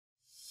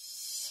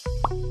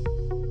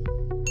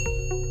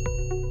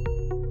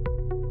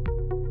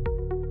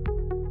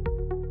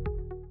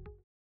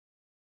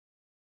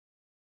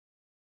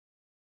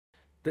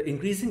The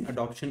increasing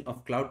adoption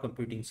of cloud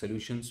computing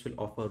solutions will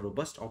offer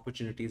robust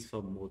opportunities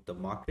for both the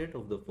market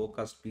of the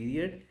forecast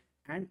period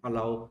and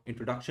allow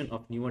introduction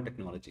of newer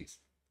technologies.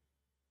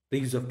 The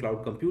use of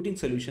cloud computing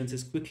solutions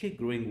is quickly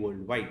growing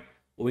worldwide,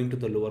 owing to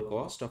the lower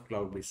cost of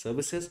cloud-based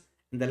services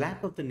and the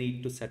lack of the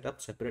need to set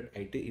up separate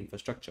IT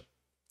infrastructure.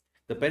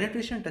 The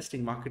penetration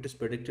testing market is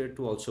predicted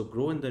to also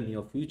grow in the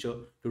near future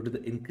due to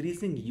the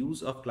increasing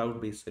use of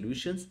cloud-based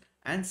solutions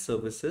and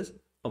services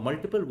for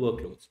multiple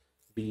workloads,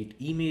 be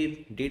it email,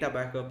 data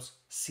backups,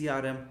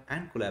 CRM,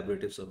 and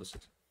collaborative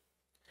services.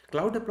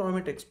 Cloud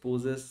deployment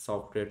exposes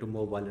software to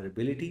more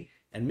vulnerability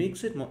and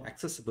makes it more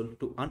accessible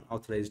to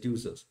unauthorized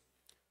users.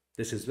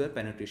 This is where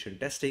penetration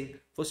testing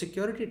for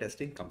security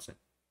testing comes in.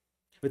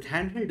 With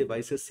handheld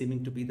devices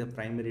seeming to be the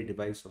primary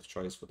device of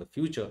choice for the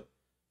future,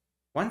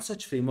 one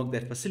such framework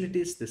that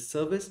facilitates this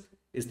service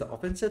is the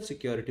offensive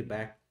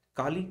security-backed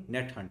Kali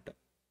Nethunter.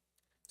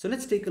 So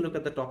let's take a look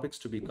at the topics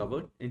to be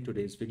covered in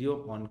today's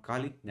video on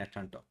Kali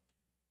Nethunter.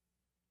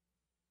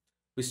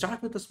 We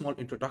start with a small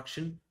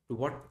introduction to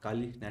what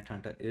Kali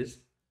Nethunter is,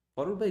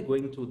 followed by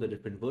going through the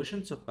different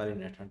versions of Kali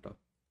Nethunter.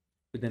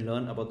 We then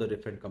learn about the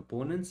different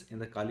components in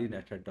the Kali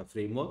Nethunter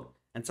framework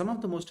and some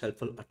of the most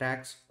helpful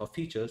attacks or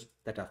features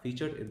that are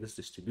featured in this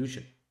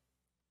distribution.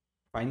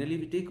 Finally,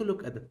 we take a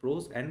look at the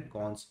pros and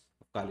cons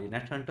of Kali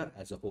Nethunter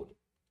as a whole.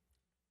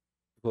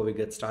 Before we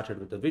get started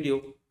with the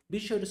video, be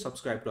sure to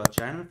subscribe to our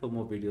channel for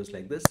more videos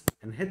like this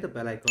and hit the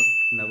bell icon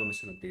to never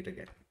miss an update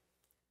again.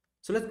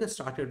 So let's get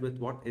started with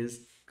what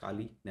is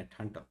Kali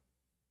Nethunter.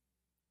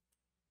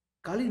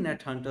 Kali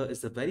Nethunter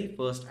is the very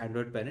first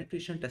Android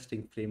penetration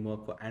testing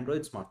framework for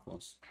Android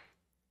smartphones.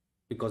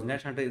 Because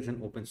Nethunter is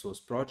an open source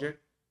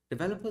project,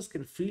 developers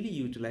can freely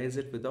utilize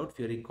it without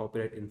fearing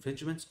copyright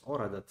infringements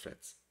or other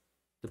threats.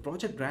 The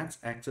project grants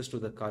access to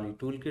the Kali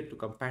toolkit to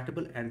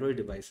compatible Android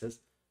devices,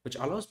 which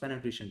allows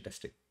penetration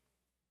testing.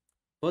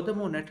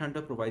 Furthermore,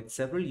 Nethunter provides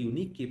several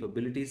unique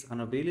capabilities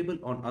unavailable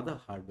on other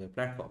hardware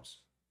platforms.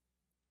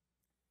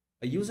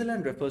 A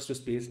userland refers to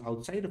space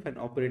outside of an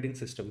operating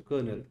system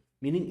kernel,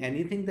 meaning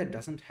anything that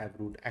doesn't have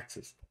root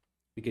access.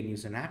 We can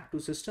use an app to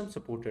systems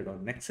supported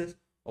on Nexus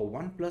or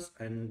OnePlus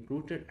and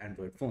rooted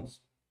Android phones.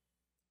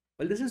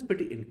 While this is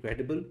pretty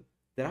incredible,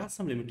 there are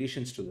some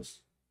limitations to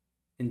this.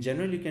 In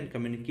general, you can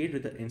communicate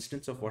with the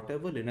instance of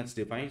whatever Linux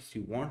device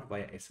you want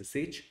via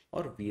SSH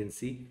or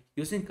VNC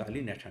using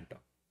Kali Nethunter.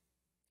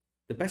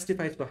 The best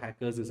device for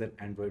hackers is an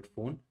Android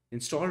phone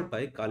installed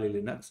by Kali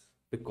Linux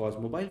because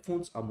mobile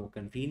phones are more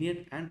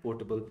convenient and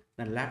portable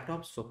than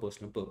laptops for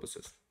personal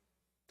purposes.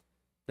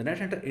 The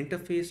Nethunter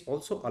interface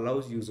also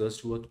allows users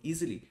to work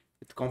easily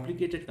with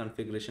complicated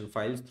configuration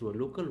files through a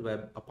local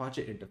web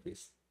Apache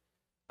interface.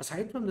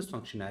 Aside from this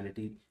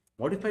functionality,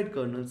 modified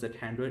kernels that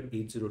handle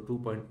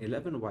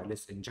 802.11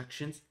 wireless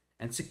injections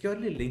and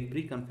securely link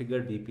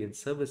pre-configured VPN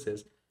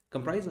services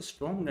comprise a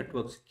strong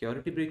network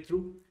security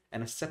breakthrough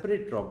and a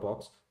separate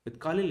Dropbox with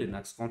Kali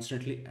Linux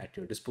constantly at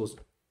your disposal.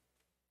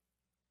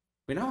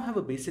 We now have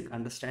a basic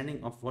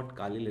understanding of what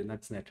Kali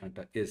Linux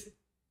Nethunter is.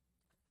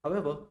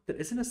 However, there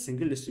isn't a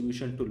single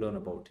distribution to learn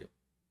about here.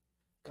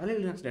 Kali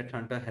Linux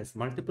Nethunter has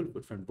multiple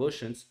different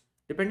versions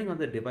depending on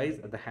the device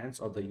at the hands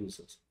of the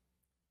users.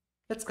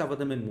 Let's cover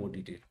them in more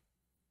detail.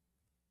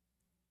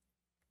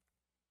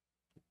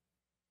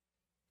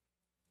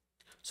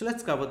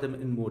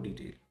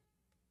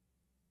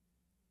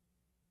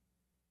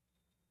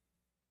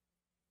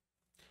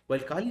 While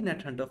Kali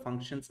Nethunter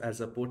functions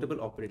as a portable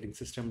operating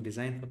system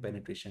designed for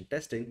penetration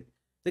testing,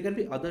 there can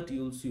be other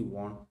tools you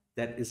want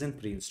that isn't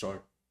pre-installed.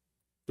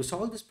 To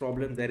solve this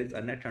problem, there is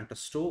a Nethunter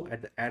store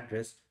at the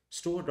address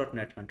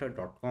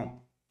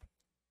store.nethunter.com.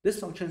 This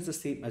functions the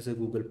same as a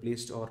Google Play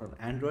Store on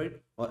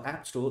Android or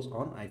app stores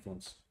on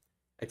iPhones.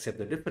 Except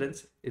the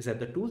difference is that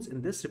the tools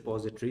in this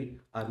repository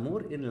are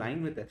more in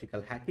line with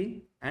ethical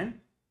hacking and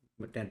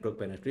network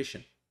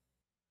penetration.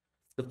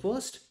 The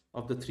first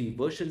of the three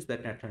versions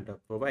that Nethunter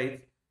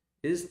provides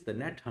is the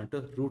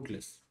Nethunter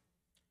rootless.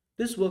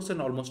 This works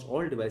on almost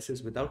all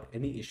devices without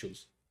any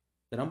issues.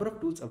 The number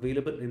of tools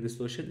available in this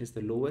version is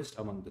the lowest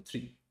among the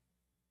three.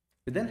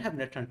 We then have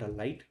Nethunter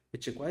Lite,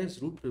 which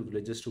requires root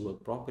privileges to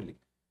work properly.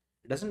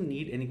 It doesn't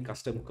need any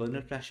custom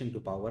kernel flashing to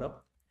power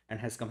up and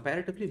has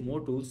comparatively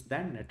more tools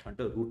than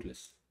Nethunter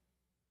rootless.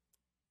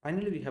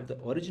 Finally, we have the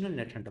original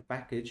Nethunter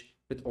package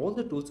with all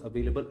the tools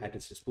available at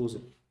its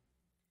disposal.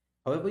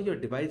 However, your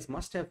device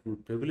must have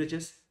root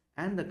privileges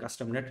and the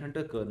custom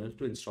Nethunter kernel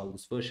to install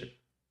this version.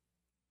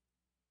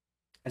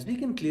 As we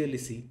can clearly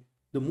see,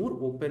 the more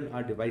open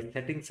our device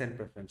settings and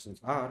preferences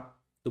are,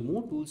 the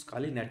more tools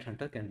Kali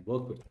Nethunter can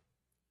work with.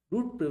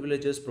 Root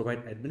privileges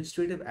provide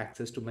administrative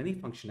access to many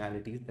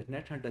functionalities that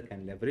Nethunter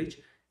can leverage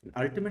and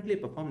ultimately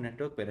perform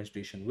network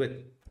penetration with.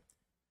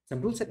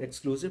 Some tools are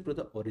exclusive to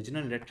the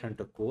original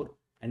Nethunter core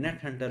and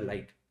Nethunter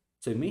Lite,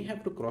 so you may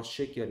have to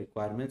cross-check your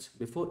requirements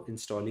before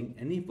installing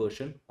any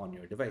version on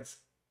your device.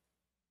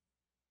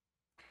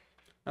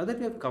 Now that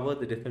we have covered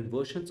the different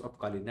versions of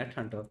Kali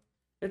Nethunter,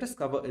 let us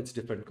cover its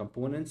different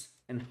components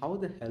and how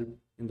they help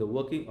in the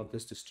working of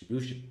this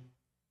distribution.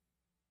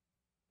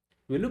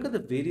 We look at the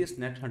various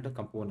Nethunter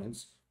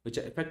components, which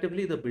are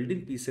effectively the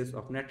building pieces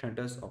of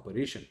Nethunter's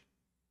operation.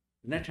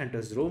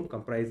 Nethunter's ROM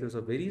comprises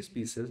of various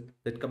pieces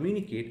that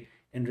communicate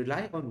and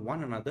rely on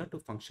one another to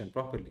function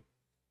properly.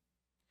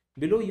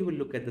 Below you will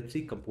look at the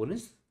three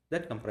components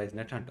that comprise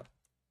Nethunter.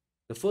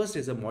 The first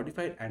is a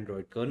modified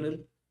Android kernel,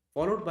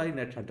 followed by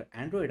Nethunter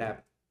Android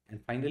app, and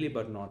finally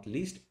but not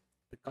least,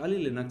 the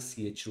Kali Linux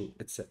chroot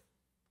itself.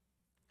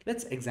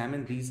 Let's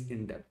examine these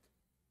in depth.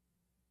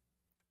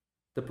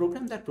 The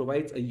program that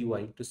provides a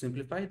UI to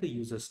simplify the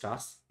user's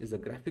tasks is a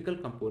graphical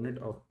component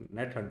of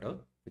Nethunter,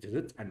 which is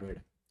its Android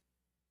app.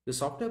 The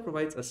software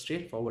provides a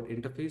straightforward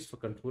interface for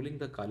controlling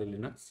the Kali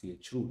Linux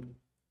chroot.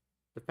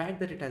 The fact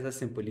that it has a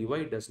simple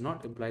UI does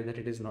not imply that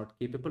it is not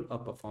capable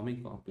of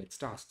performing complex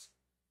tasks.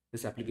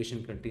 This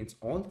application contains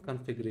all the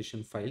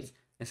configuration files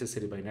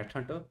necessary by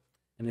Nethunter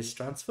and is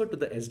transferred to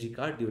the SD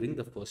card during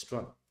the first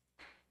run.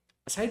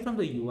 Aside from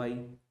the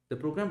UI, the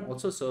program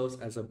also serves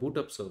as a boot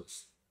up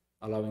service,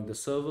 allowing the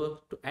server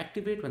to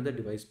activate when the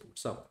device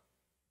boots up.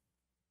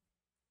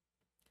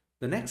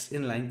 The next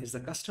in line is the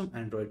custom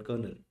Android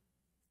kernel.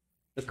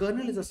 The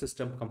kernel is a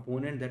system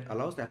component that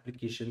allows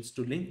applications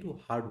to link to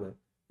hardware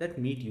that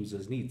meet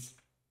users' needs.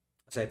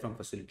 Aside from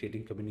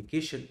facilitating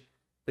communication,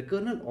 the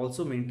kernel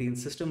also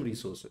maintains system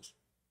resources.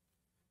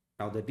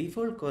 Now, the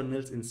default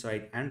kernels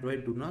inside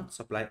Android do not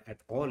supply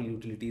at all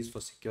utilities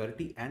for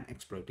security and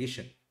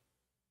exploitation.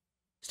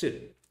 Still,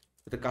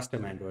 with a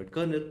custom Android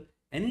kernel,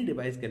 any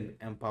device can be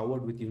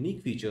empowered with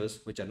unique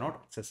features which are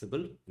not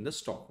accessible in the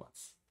stock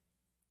ones.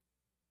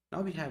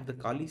 Now we have the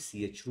Kali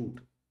chroot.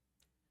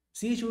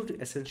 Chroot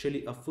is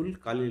essentially a full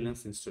Kali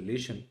Linux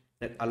installation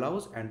that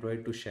allows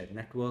Android to share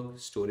network,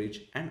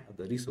 storage, and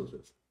other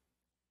resources.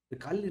 The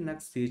Kali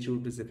Linux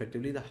chroot is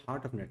effectively the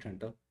heart of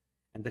Nethunter,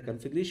 and the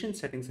configuration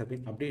settings have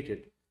been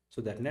updated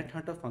so that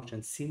Nethunter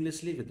functions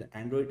seamlessly with the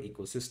Android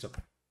ecosystem.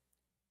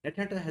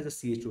 Nethunter has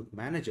a chroot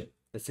manager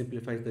that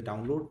simplifies the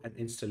download and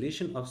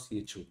installation of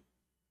chroot.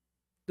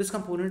 This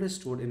component is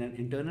stored in an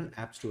internal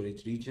app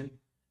storage region,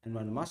 and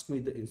one must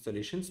meet the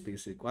installation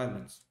space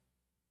requirements.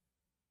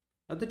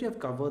 Now that you have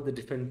covered the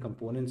different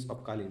components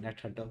of Kali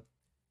Nethunter,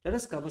 let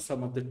us cover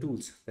some of the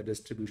tools that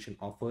distribution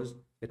offers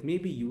that may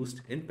be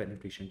used in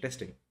penetration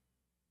testing.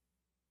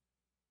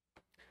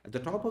 At the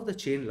top of the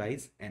chain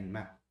lies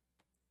Nmap.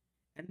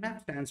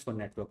 Nmap stands for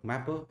Network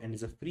Mapper and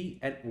is a free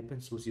and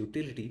open source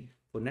utility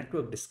for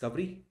network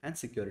discovery and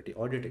security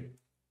auditing.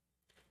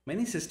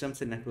 Many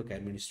systems and network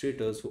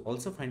administrators who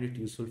also find it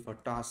useful for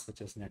tasks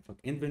such as network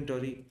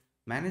inventory,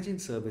 managing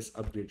service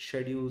upgrade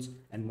schedules,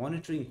 and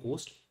monitoring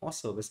host or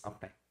service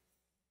uptime.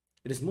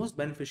 It is most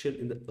beneficial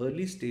in the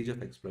early stage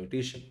of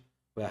exploitation,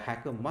 where a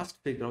hacker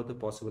must figure out the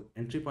possible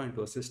entry point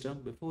to a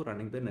system before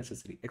running the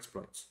necessary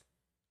exploits.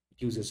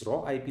 It uses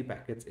raw IP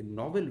packets in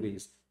novel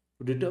ways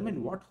to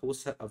determine what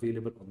hosts are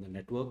available on the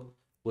network,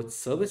 what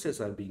services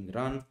are being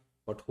run,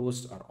 what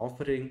hosts are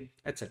offering,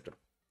 etc.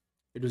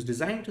 It was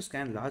designed to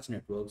scan large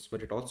networks,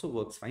 but it also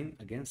works fine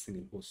against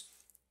single hosts.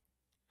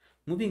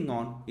 Moving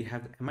on, we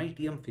have the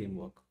MITM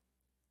framework.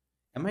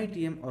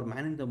 MITM or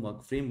Man in the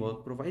Mug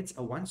framework provides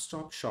a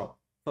one-stop shop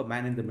for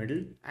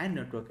man-in-the-middle and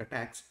network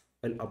attacks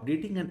while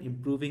updating and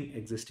improving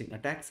existing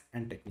attacks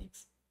and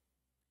techniques.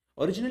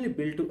 Originally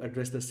built to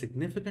address the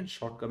significant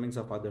shortcomings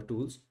of other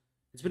tools,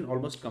 it's been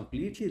almost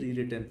completely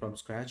rewritten from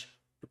scratch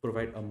to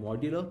provide a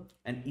modular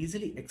and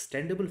easily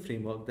extendable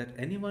framework that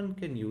anyone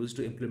can use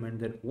to implement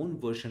their own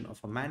version of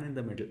a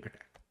man-in-the-middle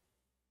attack.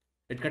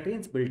 It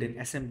contains built-in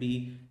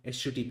SMB,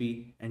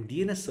 HTTP, and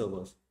DNS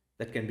servers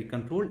that can be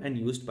controlled and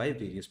used by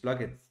various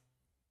plugins.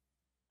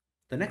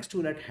 The next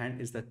tool at hand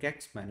is the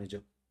KEX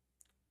Manager.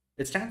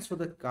 It stands for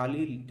the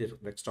Kali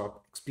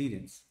Desktop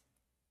Experience.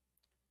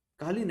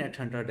 Kali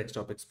Nethunter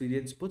Desktop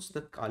Experience puts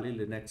the Kali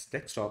Linux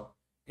desktop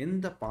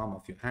in the palm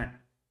of your hand.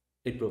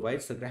 It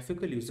provides the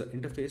graphical user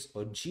interface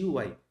or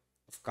GUI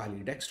of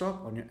Kali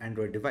Desktop on your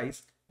Android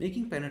device,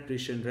 making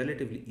penetration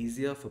relatively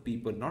easier for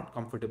people not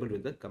comfortable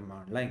with the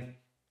command line.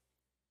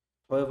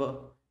 However,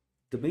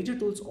 the major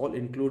tools all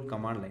include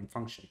command line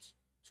functions,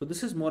 so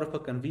this is more of a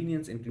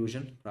convenience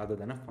inclusion rather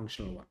than a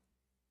functional one.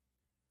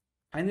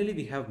 Finally,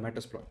 we have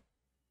Metasploit.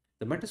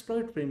 The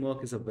Metasploit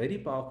framework is a very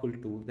powerful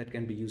tool that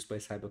can be used by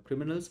cyber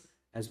criminals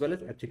as well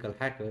as ethical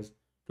hackers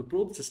to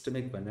probe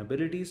systemic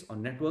vulnerabilities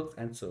on networks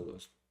and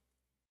servers.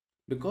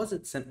 Because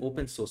it's an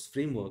open source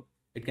framework,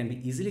 it can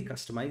be easily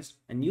customized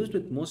and used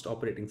with most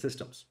operating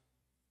systems.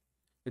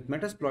 With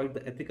Metasploit,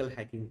 the ethical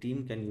hacking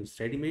team can use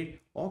ready-made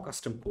or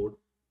custom code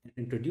and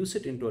introduce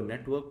it into a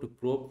network to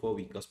probe for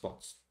weaker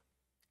spots.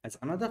 As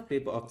another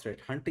flavor of threat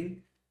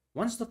hunting,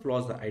 once the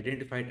flaws are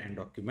identified and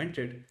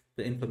documented,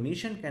 the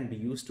information can be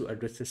used to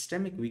address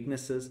systemic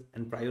weaknesses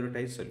and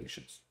prioritize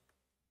solutions.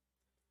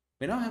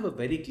 We now have a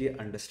very clear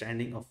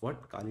understanding of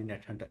what Kali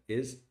Nethunter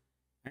is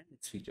and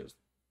its features.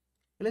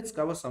 Let's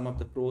cover some of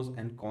the pros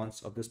and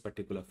cons of this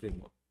particular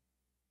framework.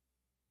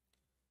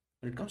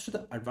 When it comes to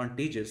the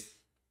advantages,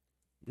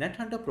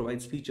 Nethunter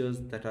provides features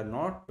that are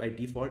not by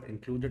default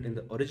included in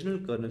the original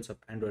kernels of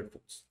Android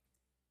phones.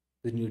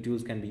 The new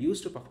tools can be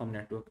used to perform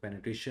network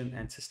penetration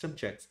and system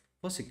checks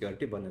for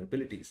security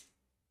vulnerabilities.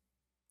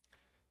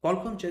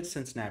 Qualcomm checks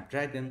and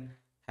Snapdragon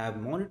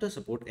have monitor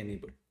support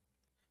enabled.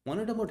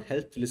 Monitor mode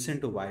helps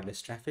listen to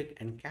wireless traffic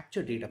and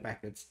capture data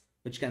packets,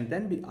 which can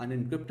then be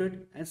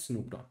unencrypted and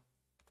snooped on.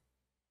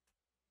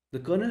 The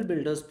kernel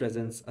builder's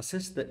presence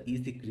assists the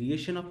easy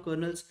creation of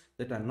kernels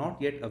that are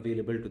not yet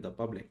available to the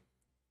public.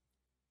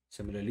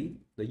 Similarly,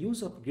 the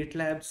use of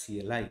GitLab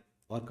CLI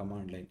or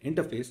command line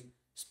interface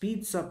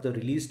speeds up the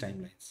release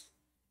timelines.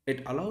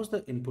 It allows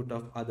the input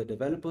of other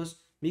developers,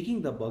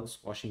 making the bug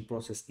squashing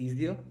process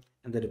easier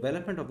and the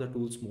development of the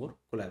tools more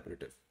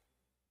collaborative.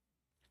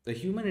 The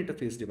human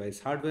interface device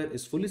hardware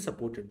is fully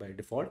supported by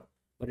default,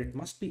 but it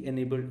must be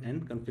enabled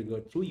and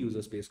configured through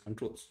user space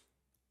controls.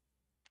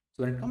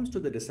 So when it comes to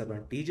the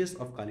disadvantages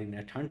of Kali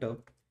Nethunter,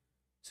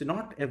 so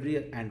not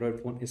every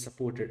Android phone is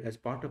supported as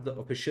part of the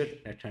official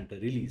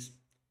Nethunter release.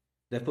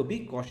 Therefore,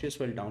 be cautious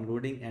while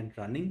downloading and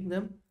running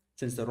them,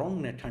 since the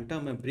wrong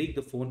Nethunter may break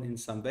the phone in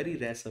some very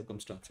rare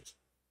circumstances.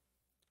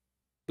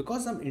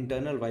 Because some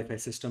internal Wi-Fi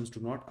systems do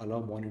not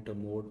allow monitor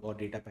mode or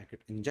data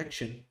packet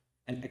injection,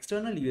 an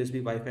external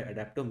USB Wi-Fi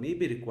adapter may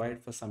be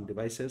required for some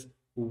devices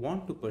who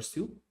want to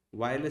pursue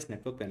wireless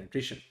network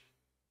penetration.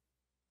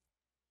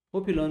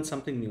 Hope you learned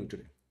something new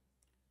today.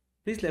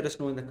 Please let us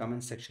know in the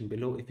comments section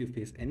below if you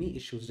face any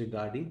issues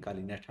regarding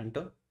Kali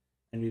Nethunter,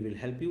 and we will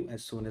help you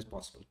as soon as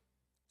possible.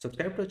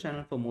 Subscribe to our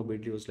channel for more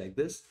videos like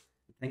this.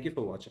 Thank you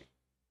for watching.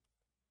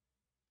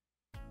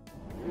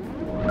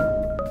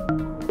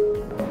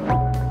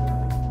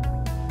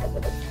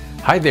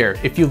 Hi there,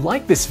 if you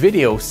like this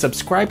video,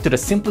 subscribe to the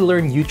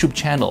Simplilearn YouTube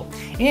channel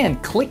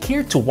and click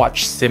here to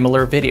watch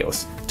similar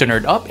videos. To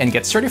nerd up and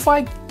get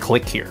certified,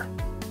 click here.